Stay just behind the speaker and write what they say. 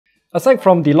Aside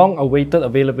from the long-awaited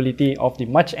availability of the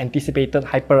much-anticipated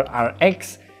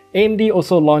hypr-rx, AMD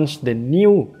also launched the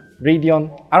new Radeon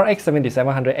RX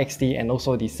 7700 XT and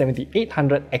also the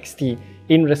 7800 XT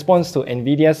in response to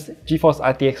NVIDIA's GeForce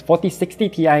RTX 4060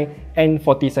 Ti and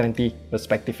 4070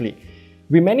 respectively.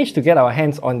 We managed to get our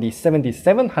hands on the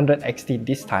 7700 XT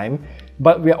this time,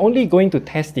 but we are only going to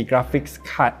test the graphics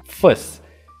card first.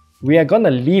 We are gonna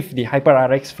leave the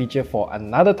hypr-rx feature for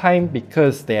another time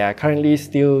because there are currently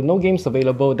still no games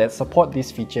available that support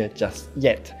this feature just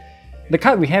yet. The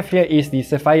card we have here is the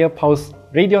Sapphire Pulse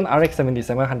Radeon RX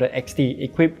 7700 XT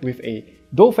equipped with a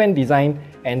dual fan design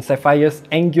and Sapphire's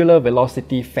angular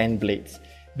velocity fan blades.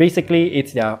 Basically,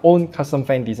 it's their own custom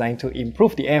fan design to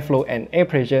improve the airflow and air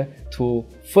pressure to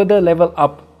further level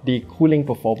up the cooling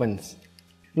performance.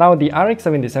 Now, the RX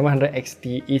 7700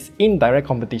 XT is in direct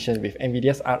competition with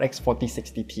NVIDIA's RX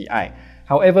 4060 Ti.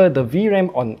 However, the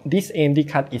VRAM on this AMD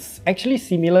card is actually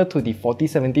similar to the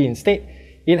 4070 instead.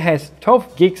 It has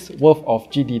 12 gigs worth of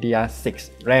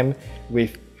GDDR6 RAM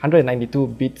with 192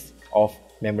 bits of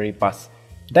memory bus.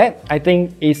 That, I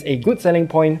think, is a good selling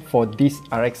point for this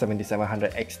RX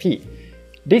 7700 XT.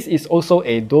 This is also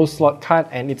a dual slot card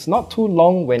and it's not too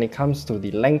long when it comes to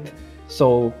the length,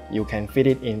 so you can fit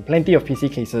it in plenty of PC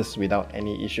cases without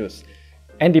any issues.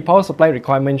 And the power supply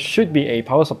requirement should be a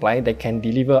power supply that can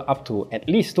deliver up to at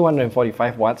least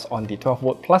 245 watts on the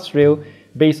 12V plus rail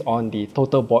based on the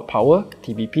total board power,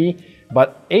 TBP,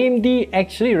 but AMD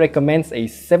actually recommends a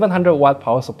 700 watt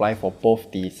power supply for both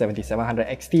the 7700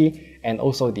 XT and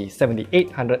also the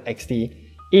 7800 XT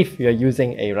if you're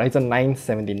using a Ryzen 9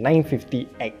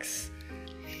 7950X.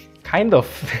 Kind of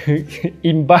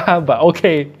imba, but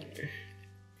okay.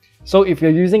 So if you're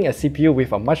using a CPU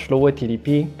with a much lower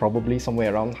TDP, probably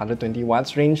somewhere around 120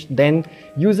 watts range, then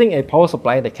using a power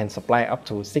supply that can supply up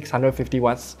to 650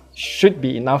 watts should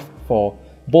be enough for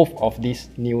both of these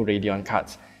new Radeon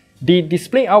cards. The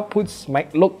display outputs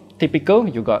might look typical.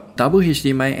 You got double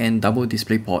HDMI and double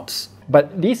display ports.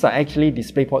 But these are actually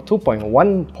DisplayPort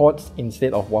 2.1 ports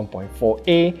instead of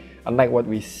 1.4A, unlike what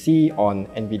we see on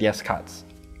NVIDIA's cards.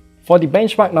 For the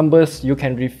benchmark numbers, you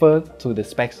can refer to the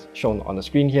specs shown on the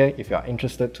screen here if you are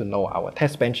interested to know our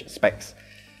Testbench specs.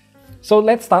 So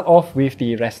let's start off with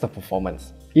the Raster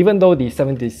performance. Even though the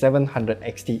 7700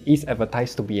 XT is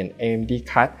advertised to be an AMD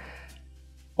card,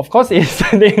 of course it's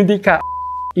an AMD card.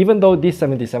 Even though this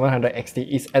 7700 XT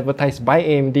is advertised by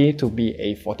AMD to be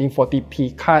a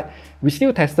 1440p card, we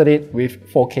still tested it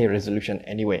with 4K resolution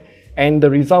anyway. And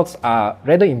the results are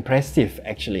rather impressive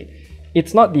actually.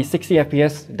 It's not the 60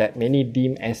 FPS that many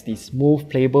deem as the smooth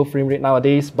playable frame rate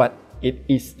nowadays, but it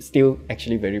is still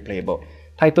actually very playable.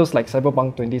 Titles like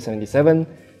Cyberpunk 2077,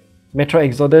 Metro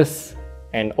Exodus,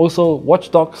 and also Watch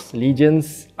Dogs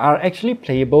Legions are actually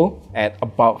playable at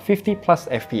about 50 plus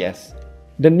FPS.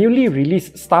 The newly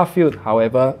released Starfield,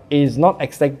 however, is not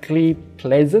exactly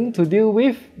pleasant to deal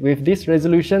with this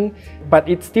resolution, but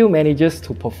it still manages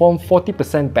to perform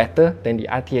 40% better than the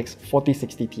RTX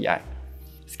 4060 Ti.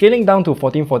 Scaling down to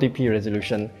 1440p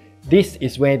resolution, this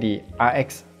is where the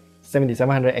RX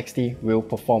 7700 XT will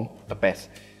perform the best.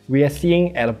 We are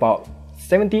seeing at about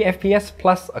 70 FPS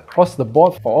plus across the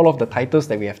board for all of the titles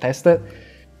that we have tested.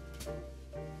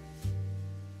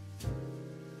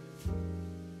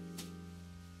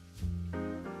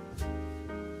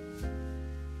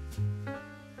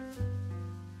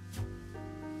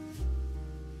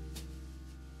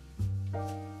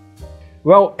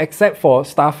 Well, except for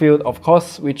Starfield, of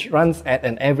course, which runs at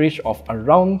an average of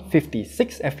around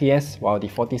 56 FPS, while the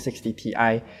 4060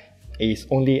 Ti is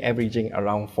only averaging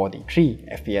around 43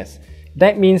 FPS.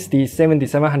 That means the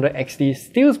 7700 XT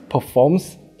still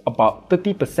performs about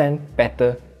 30%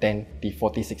 better than the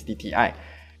 4060 Ti.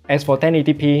 As for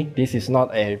 1080p, this is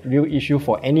not a real issue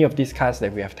for any of these cards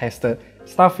that we have tested.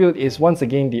 Starfield is once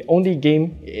again the only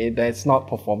game that's not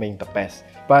performing the best,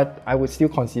 but I would still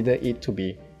consider it to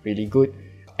be really good.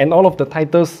 And all of the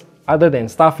titles other than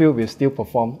Starfield will still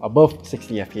perform above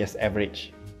 60 FPS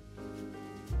average.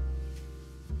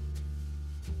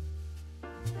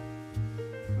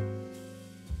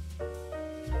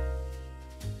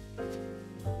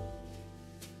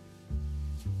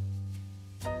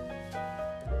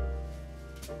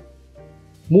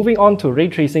 Moving on to ray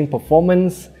tracing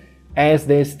performance, as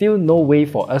there's still no way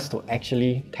for us to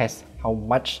actually test how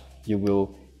much you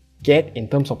will get in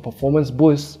terms of performance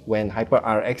boost when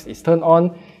hypr-rx is turned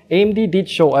on. AMD did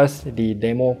show us the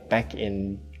demo back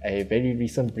in a very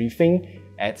recent briefing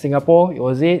at Singapore,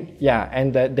 was it? Yeah,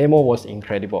 and that demo was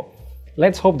incredible.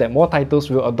 Let's hope that more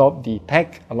titles will adopt the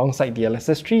tech alongside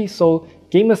DLSS 3 so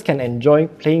gamers can enjoy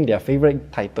playing their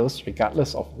favorite titles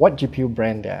regardless of what GPU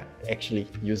brand they're actually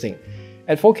using.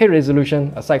 At 4K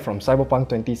resolution, aside from Cyberpunk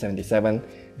 2077,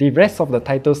 the rest of the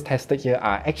titles tested here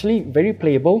are actually very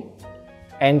playable,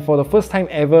 and for the first time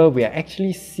ever, we are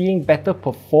actually seeing better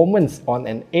performance on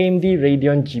an AMD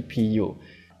Radeon GPU.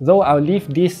 Though I'll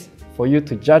leave this for you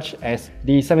to judge, as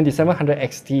the 7700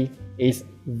 XT is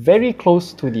very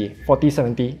close to the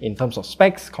 4070 in terms of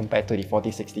specs compared to the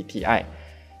 4060 Ti.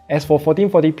 As for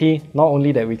 1440p, not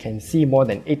only that we can see more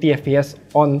than 80 FPS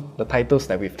on the titles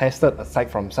that we've tested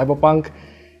aside from Cyberpunk,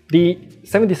 the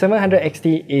 7700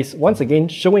 XT is once again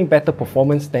showing better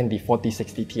performance than the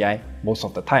 4060 Ti most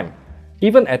of the time.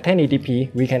 Even at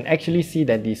 1080p, we can actually see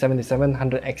that the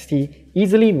 7700 XT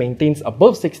easily maintains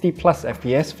above 60 plus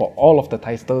FPS for all of the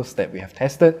titles that we have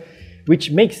tested,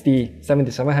 which makes the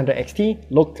 7700 XT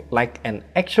look like an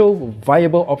actual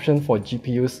viable option for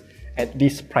GPUs at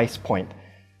this price point.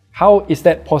 How is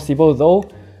that possible though?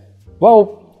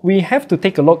 Well, we have to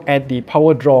take a look at the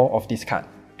power draw of this card,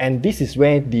 and this is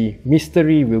where the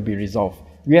mystery will be resolved.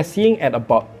 We are seeing at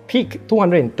about peak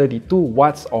 232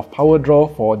 watts of power draw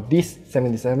for this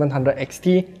 7700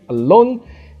 XT alone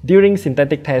during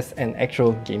synthetic tests and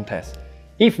actual game tests.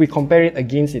 If we compare it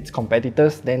against its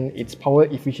competitors, then its power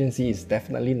efficiency is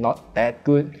definitely not that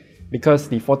good, because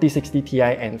the 4060 Ti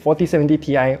and 4070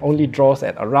 Ti only draws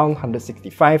at around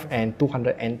 165 and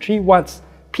 203 watts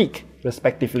peak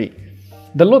respectively.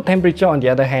 The load temperature on the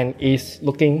other hand is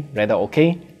looking rather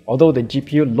okay, although the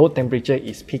GPU load temperature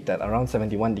is peaked at around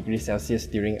 71 degrees Celsius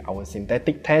during our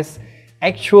synthetic tests.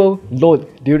 Actual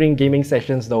load during gaming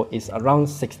sessions though is around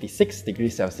 66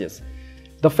 degrees Celsius.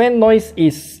 The fan noise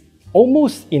is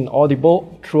almost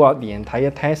inaudible throughout the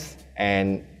entire test,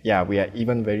 and yeah, we are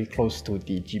even very close to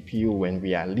the GPU when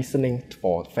we are listening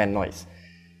for fan noise.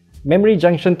 Memory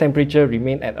junction temperature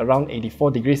remained at around 84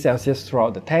 degrees Celsius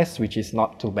throughout the test, which is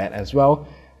not too bad as well.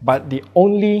 But the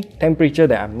only temperature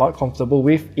that I'm not comfortable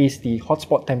with is the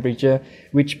hotspot temperature,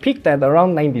 which peaked at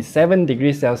around 97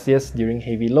 degrees Celsius during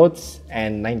heavy loads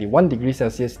and 91 degrees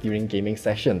Celsius during gaming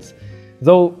sessions.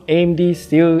 Though AMD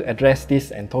still addressed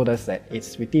this and told us that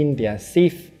it's within their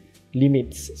safe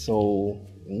limits, so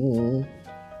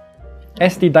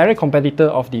As the direct competitor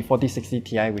of the 4060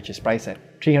 Ti, which is priced at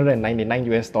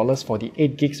 $399 for the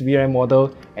 8GB VRAM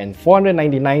model and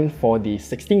 $499 for the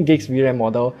 16GB VRAM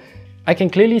model, I can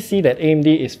clearly see that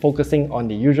AMD is focusing on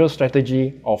the usual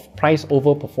strategy of price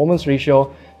over performance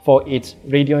ratio for its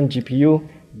Radeon GPU,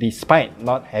 despite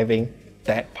not having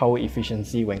that power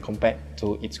efficiency when compared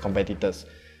to its competitors.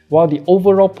 While the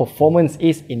overall performance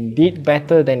is indeed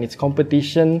better than its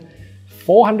competition,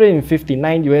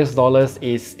 $459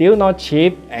 is still not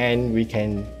cheap, and we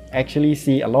can actually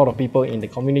see a lot of people in the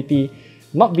community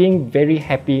not being very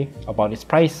happy about its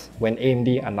price when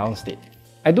AMD announced it.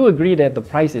 I do agree that the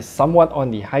price is somewhat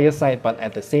on the higher side, but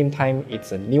at the same time,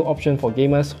 it's a new option for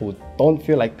gamers who don't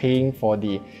feel like paying for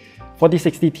the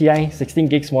 4060 Ti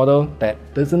 16GB model that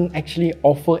doesn't actually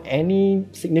offer any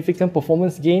significant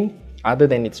performance gain other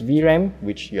than its VRAM,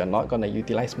 which you're not gonna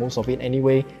utilize most of it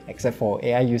anyway, except for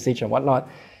AI usage and whatnot.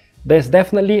 There's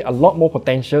definitely a lot more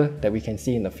potential that we can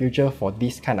see in the future for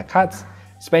these kind of cards,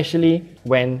 especially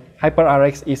when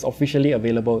hypr-rx is officially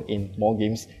available in more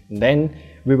games. And then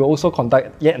we will also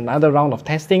conduct yet another round of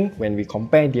testing when we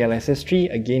compare DLSS 3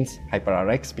 against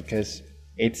hypr-rx, because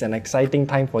it's an exciting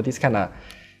time for this kind of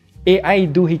AI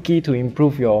doohickey to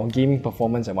improve your gaming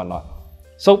performance and whatnot.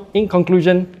 So in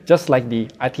conclusion, just like the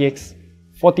RTX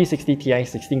 4060 Ti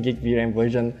 16GB VRAM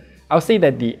version, I'll say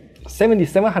that the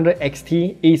 7700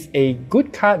 XT is a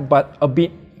good card but a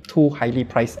bit too highly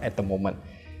priced at the moment.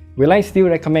 Will I still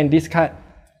recommend this card?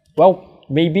 Well,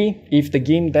 maybe if the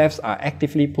game devs are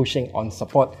actively pushing on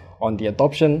support on the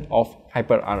adoption of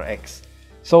hypr-rx.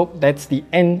 So that's the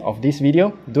end of this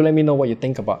video. Do let me know what you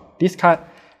think about this card,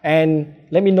 and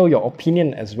let me know your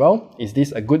opinion as well. Is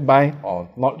this a good buy or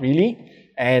not really?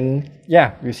 And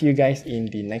yeah, we'll see you guys in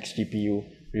the next GPU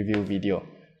review video.